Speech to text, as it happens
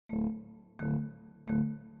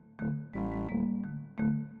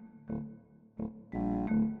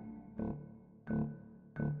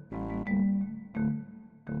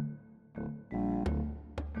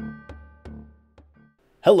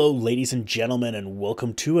Hello ladies and gentlemen, and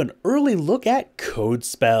welcome to an early look at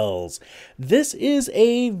CodeSpells. This is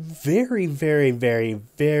a very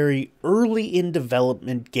early in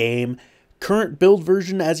development game. Current build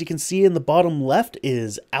version, as you can see in the bottom left,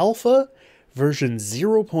 is alpha version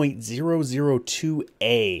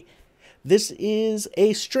 0.002a. This is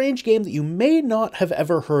a strange game that you may not have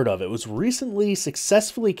ever heard of. It was recently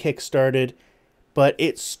successfully kickstarted, but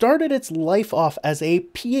it started its life off as a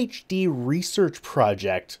PhD research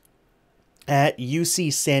project at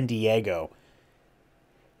UC San Diego.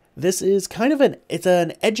 This is kind of an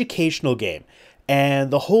educational game,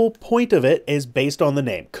 and the whole point of it is based on the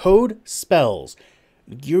name, CodeSpells.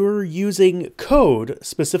 You're using code,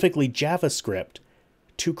 specifically JavaScript,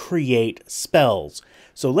 to create spells.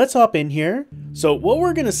 So let's hop in here. So what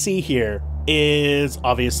we're gonna see here is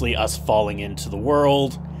obviously us falling into the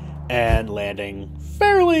world and landing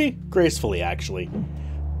fairly gracefully, actually.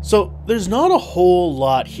 So there's not a whole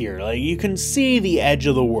lot here. Like, you can see the edge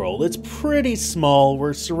of the world. It's pretty small.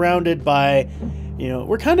 We're surrounded by,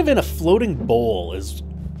 we're kind of in a floating bowl is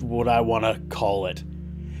what I want to call it.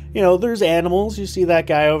 There's animals. You see that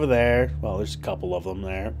guy over there. Well, there's a couple of them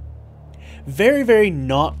there. Very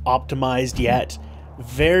not optimized yet.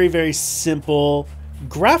 Very simple.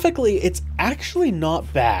 Graphically, it's actually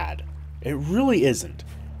not bad. It really isn't.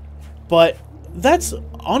 But that's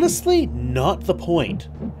honestly not the point.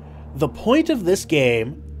 The point of this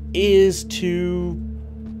game is to,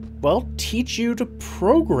 well, teach you to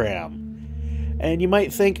program. And you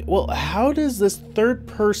might think, well, how does this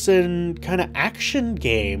third-person kind of action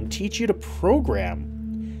game teach you to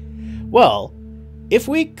program? Well, if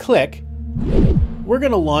we click, we're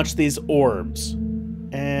going to launch these orbs.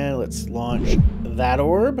 And let's launch that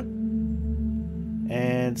orb.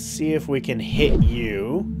 And see if we can hit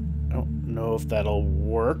you. I don't know if that'll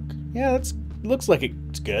work. Yeah, looks like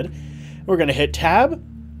it's good. We're gonna hit tab.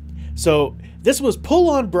 So this was pull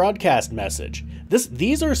on broadcast message.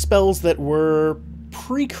 These are spells that were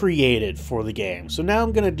pre-created for the game. So now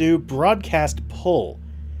I'm gonna do broadcast pull.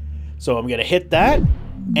 So I'm gonna hit that,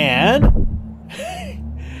 and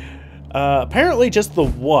apparently just the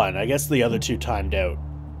one. I guess the other two timed out.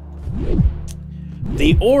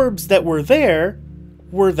 The orbs that were there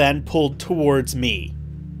were then pulled towards me.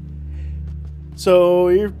 So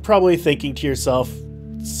you're probably thinking to yourself,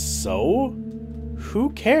 so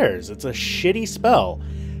who cares? It's a shitty spell.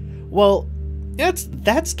 Well,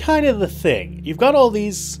 that's kind of the thing. You've got all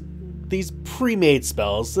these pre-made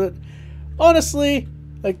spells that, honestly,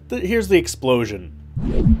 here's the explosion.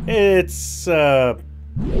 It's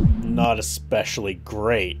not especially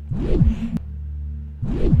great.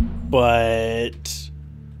 But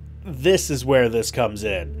this is where this comes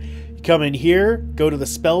in. You come in here, go to the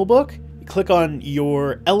spell book, click on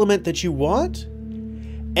your element that you want,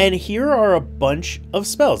 and here are a bunch of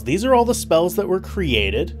spells. These are all the spells that were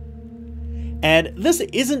created, and this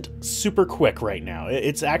isn't super quick right now.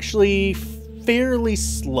 It's actually fairly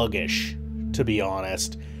sluggish, to be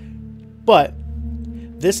honest, but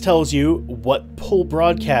this tells you what pull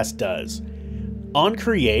broadcast does. On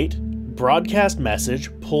create, broadcast message,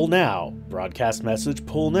 pull now, broadcast message,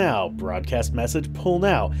 pull now, broadcast message, pull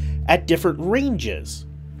now, at different ranges.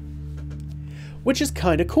 Which is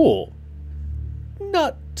kind of cool.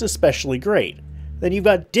 Not especially great. Then you've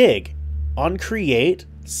got dig. On create,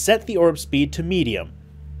 set the orb speed to medium.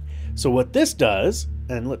 So what this does,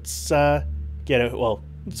 and let's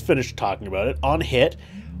let's finish talking about it. On hit,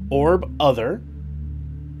 orb other.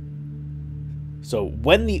 So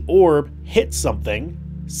when the orb hits something,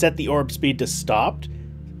 set the orb speed to stopped,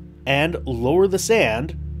 and lower the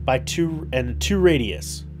sand by 2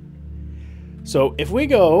 radius. So if we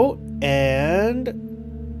go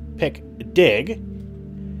and pick dig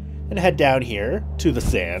and head down here to the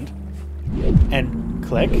sand and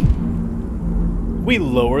click, we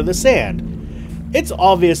lower the sand. It's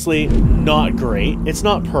obviously not great. It's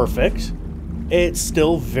not perfect. It's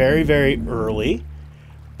still very early,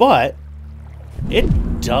 but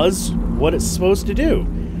it does what it's supposed to do.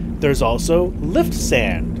 There's also lift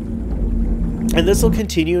sand, and this will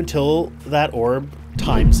continue until that orb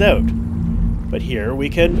times out. But here we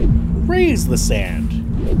can raise the sand.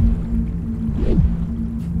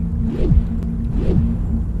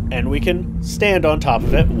 And we can stand on top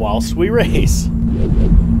of it whilst we race.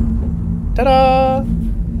 Ta-da!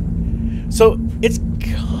 So it's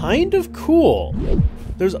kind of cool.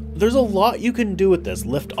 There's a lot you can do with this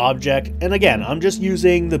lift object. And again, I'm just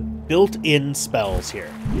using the built-in spells here.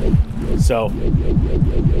 So,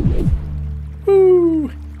 woo,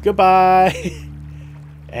 goodbye.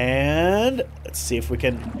 And let's see if we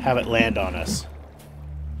can have it land on us.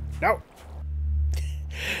 No.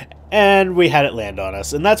 And we had it land on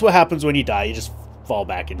us. And that's what happens when you die. You just fall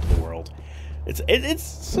back into the world. It's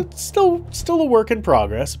still a work in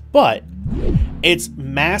progress, but it's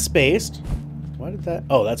mass-based. Why did that...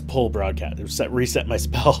 Oh, that's pull broadcast. Reset my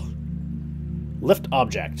spell. Lift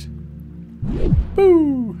object.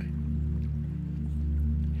 Boo!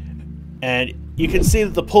 And you can see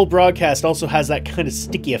that the pull broadcast also has that kind of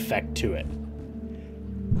sticky effect to it.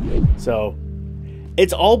 So,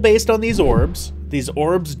 it's all based on these orbs. These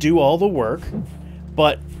orbs do all the work,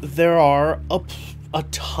 but there are a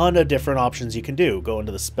ton of different options you can do. Go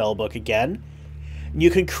into the spell book again. You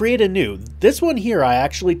can create a new. This one here I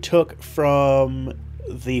actually took from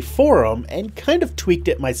the forum and kind of tweaked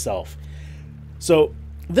it myself. So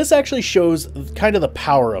this actually shows kind of the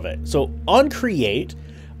power of it. So on create,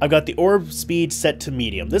 I've got the orb speed set to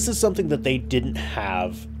medium. This is something that they didn't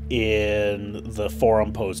have in the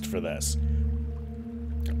forum post for this.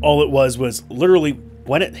 All it was literally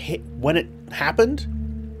when it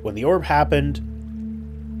happened, when the orb happened,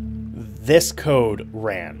 this code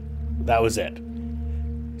ran. That was it.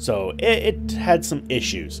 So it had some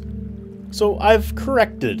issues. So I've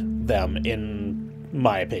corrected them in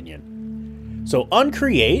my opinion. So on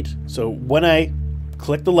create, so when I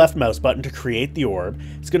click the left mouse button to create the orb,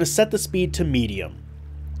 it's going to set the speed to medium.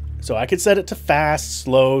 So I could set it to fast,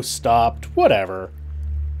 slow, stopped, whatever.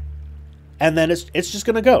 And then it's just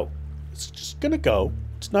going to go. It's just going to go.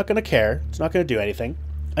 It's not going to care. It's not going to do anything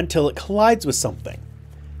until it collides with something.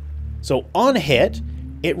 So on hit,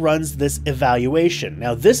 it runs this evaluation.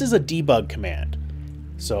 Now this is a debug command.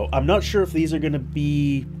 So I'm not sure if these are going to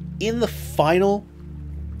be in the final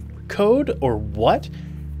code or what,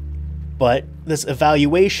 but this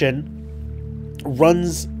evaluation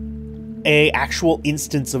runs a actual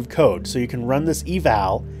instance of code. So you can run this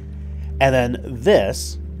eval, and then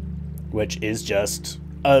this, which is just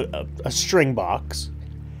a string box,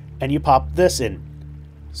 and you pop this in.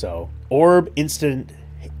 So orb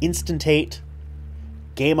instantate,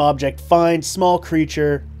 game object find small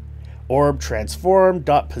creature, orb transform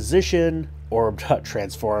dot position, orb dot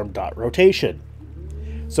transform dot rotation.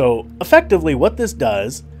 So effectively what this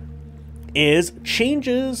does is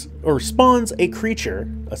changes or spawns a creature,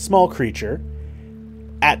 a small creature,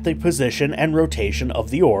 at the position and rotation of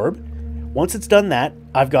the orb. Once it's done that,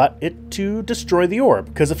 I've got it to destroy the orb.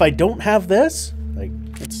 Because if I don't have this, like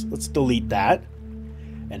let's delete that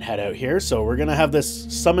and head out here. So we're gonna have this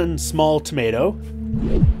summon small tomato.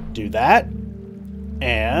 Do that.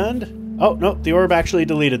 And oh no, the orb actually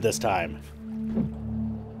deleted this time.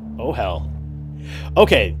 Oh hell.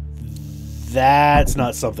 Okay. That's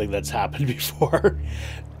not something that's happened before.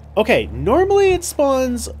 Okay, normally it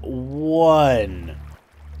spawns one.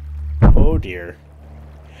 Oh dear.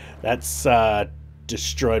 That's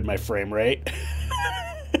destroyed my frame rate.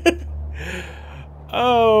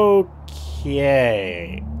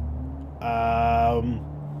 Okay.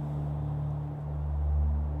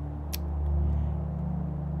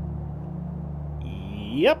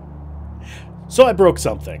 Yep. So I broke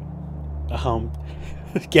something.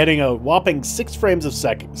 Getting a whopping 6 frames a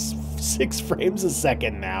second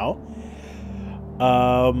now.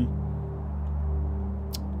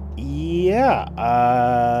 Yeah,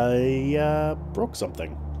 I broke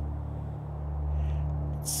something.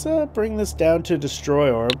 Let's bring this down to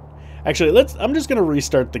destroy orb. Actually, I'm just gonna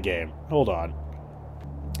restart the game. Hold on.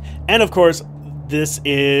 And of course, this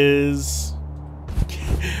is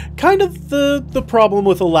kind of the problem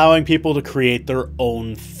with allowing people to create their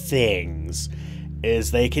own things,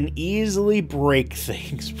 is they can easily break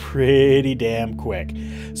things pretty damn quick.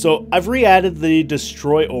 So I've re-added the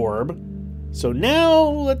destroy orb. So now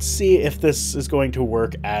let's see if this is going to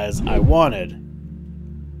work as I wanted.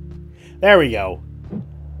 There we go.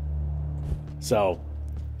 So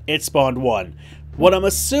it spawned one. What I'm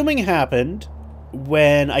assuming happened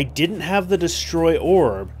when I didn't have the destroy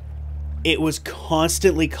orb, it was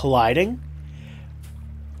constantly colliding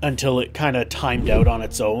until it kind of timed out on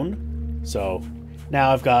its own. So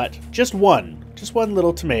now I've got just one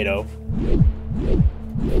little tomato,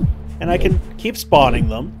 and I can keep spawning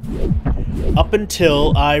them up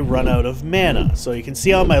until I run out of mana. So you can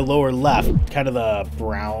see on my lower left, kind of the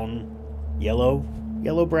brown,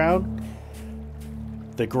 yellow-brown,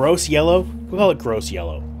 the gross yellow, we'll call it gross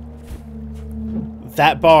yellow.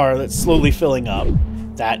 That bar that's slowly filling up,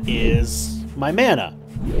 that is my mana.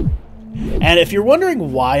 And if you're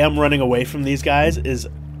wondering why I'm running away from these guys, is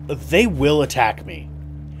they will attack me.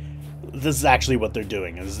 This is actually what they're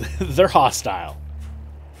doing, is they're hostile.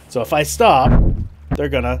 So if I stop, they're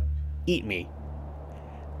gonna eat me.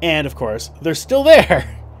 And of course, they're still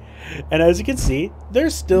there. And as you can see, they're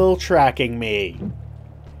still tracking me.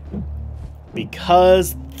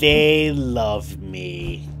 Because they love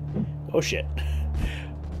me. Oh, shit.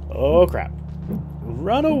 Oh, crap.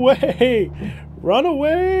 Run away! Run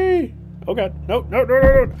away! Oh, God. No, no, no,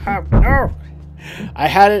 no, no. No! I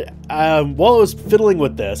had it, while I was fiddling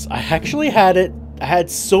with this, I actually had it, I had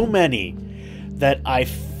so many that I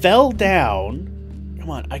fell down. Come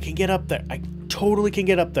on, I can get up there. I totally can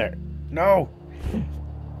get up there. No!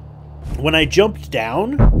 When I jumped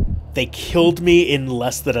down, they killed me in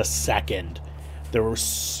less than a second. There were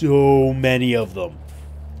so many of them.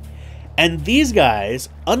 And these guys,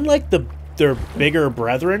 unlike their bigger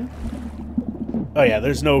brethren... Oh yeah,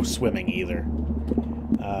 there's no swimming either.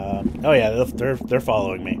 Oh yeah, they're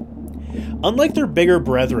following me. Unlike their bigger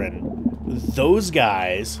brethren, those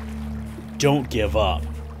guys don't give up.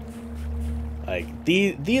 Like,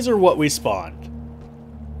 these are what we spawned.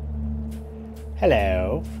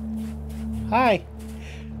 Hello. Hi.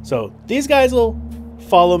 So, these guys will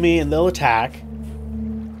follow me and they'll attack,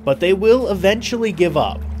 but they will eventually give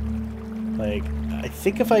up. Like, I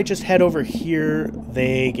think if I just head over here,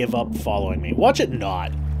 they give up following me. Watch it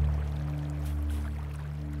not.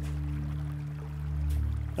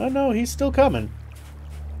 Oh no, he's still coming.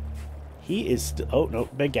 He is still... Oh no,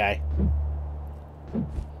 big guy.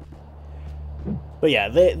 But yeah,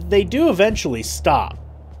 they do eventually stop.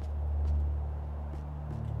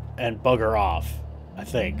 And bugger off, I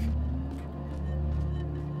think.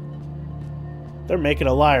 They're making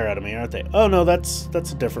a liar out of me, aren't they? Oh no, that's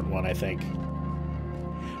a different one, I think.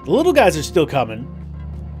 The little guys are still coming,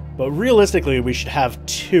 but realistically, we should have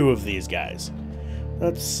 2 of these guys.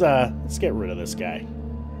 Let's get rid of this guy.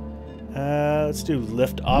 Let's do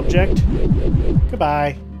lift object.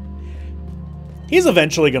 Goodbye. He's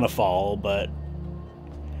eventually gonna fall, but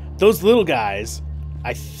those little guys,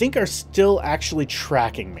 I think, are still actually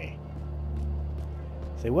tracking me.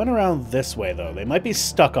 They went around this way, though. They might be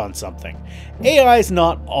stuck on something. AI's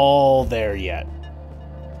not all there yet.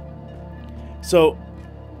 So,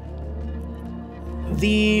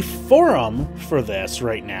 the forum for this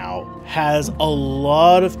right now has a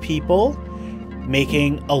lot of people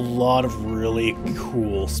making a lot of really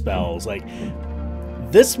cool spells. Like,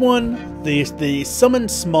 this one, the summon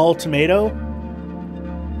small tomato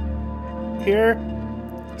here,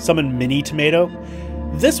 summon mini tomato.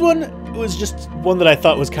 This one was just one that I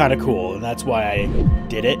thought was kind of cool, and that's why I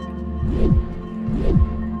did it.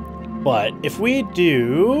 But if we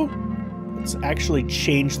do, let's actually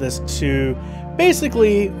change this to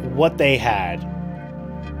basically what they had.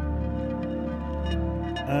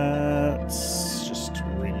 Let's just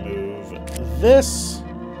remove this,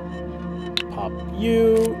 pop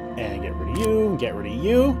you, and get rid of you, and get rid of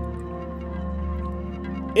you.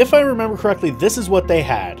 If I remember correctly, this is what they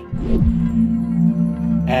had.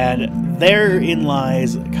 And therein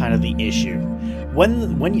lies kind of the issue.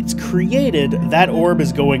 When it's created, that orb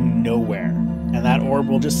is going nowhere. And that orb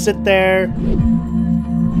will just sit there,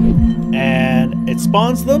 and it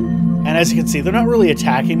spawns them. And as you can see, they're not really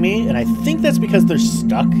attacking me, and I think that's because they're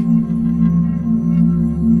stuck.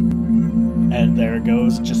 And there it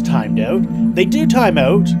goes, just timed out. They do time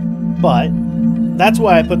out, but that's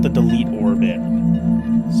why I put the delete orb in.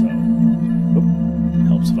 So,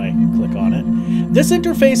 helps if I click on it. This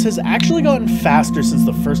interface has actually gotten faster since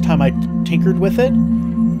the first time I tinkered with it.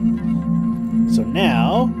 So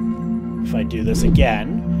now, if I do this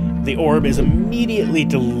again, the orb is immediately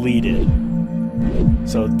deleted.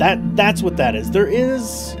 So that's what that is. There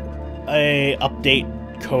is a update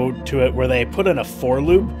code to it where they put in a for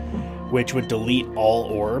loop, which would delete all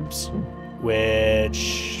orbs,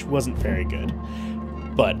 which wasn't very good.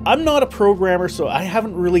 But I'm not a programmer, so I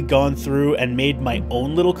haven't really gone through and made my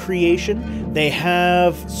own little creation. They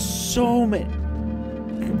have so many...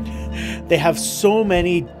 They have so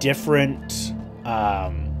many different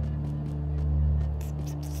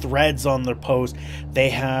threads on their post. They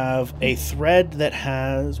have a thread that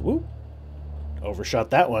has... Whoop, overshot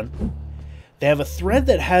that one. They have a thread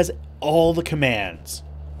that has all the commands.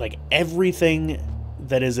 Like everything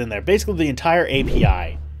that is in there. Basically the entire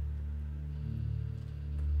API.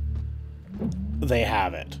 They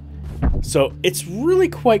have it. So it's really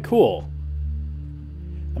quite cool.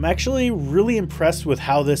 I'm actually really impressed with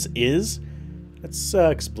how this is. Let's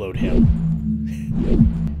explode him.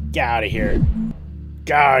 Get out of here.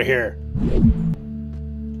 Get out of here.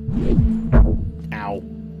 Ow.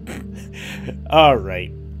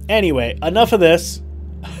 Alright. Anyway, enough of this.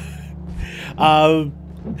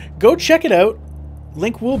 Go check it out.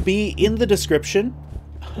 Link will be in the description.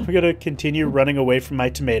 I'm going to continue running away from my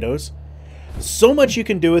tomatoes. So much you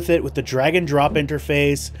can do with it with the drag and drop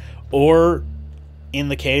interface, or in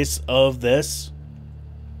the case of this,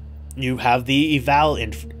 you have the eval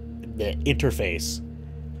the interface,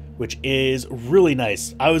 which is really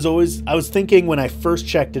nice. I was thinking when I first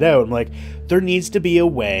checked it out, I'm like, there needs to be a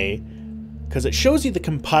way, because it shows you the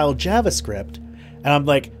compiled JavaScript, and I'm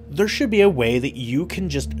like, there should be a way that you can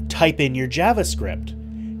just type in your JavaScript.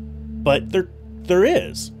 But there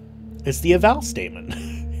is. It's the eval statement.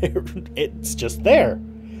 It's just there.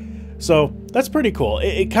 So that's pretty cool.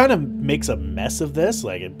 It kind of makes a mess of this.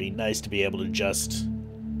 Like, it'd be nice to be able to just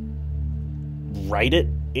write it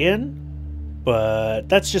in, but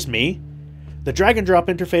that's just me. The drag and drop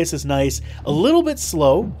interface is nice. A little bit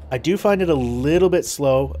slow. I do find it a little bit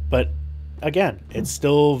slow, but again, it's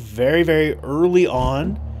still very, very early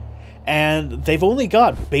on, and they've only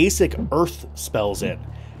got basic earth spells in.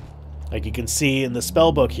 Like you can see in the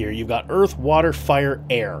spell book here, you've got earth, water, fire,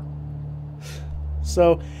 air.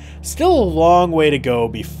 So, still a long way to go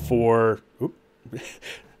before...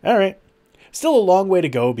 All right. Still a long way to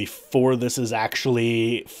go before this is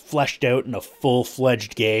actually fleshed out in a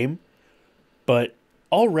full-fledged game. But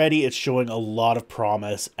already it's showing a lot of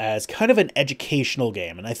promise as kind of an educational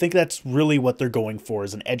game. And I think that's really what they're going for,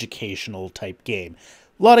 is an educational type game.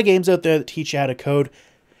 A lot of games out there that teach you how to code.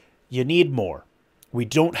 You need more. We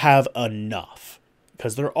don't have enough.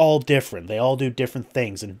 Because they're all different. They all do different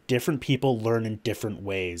things. And different people learn in different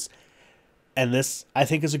ways. And this, I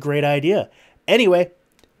think, is a great idea. Anyway,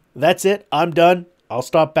 that's it. I'm done. I'll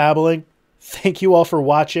stop babbling. Thank you all for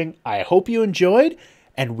watching. I hope you enjoyed.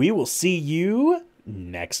 And we will see you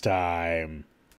next time.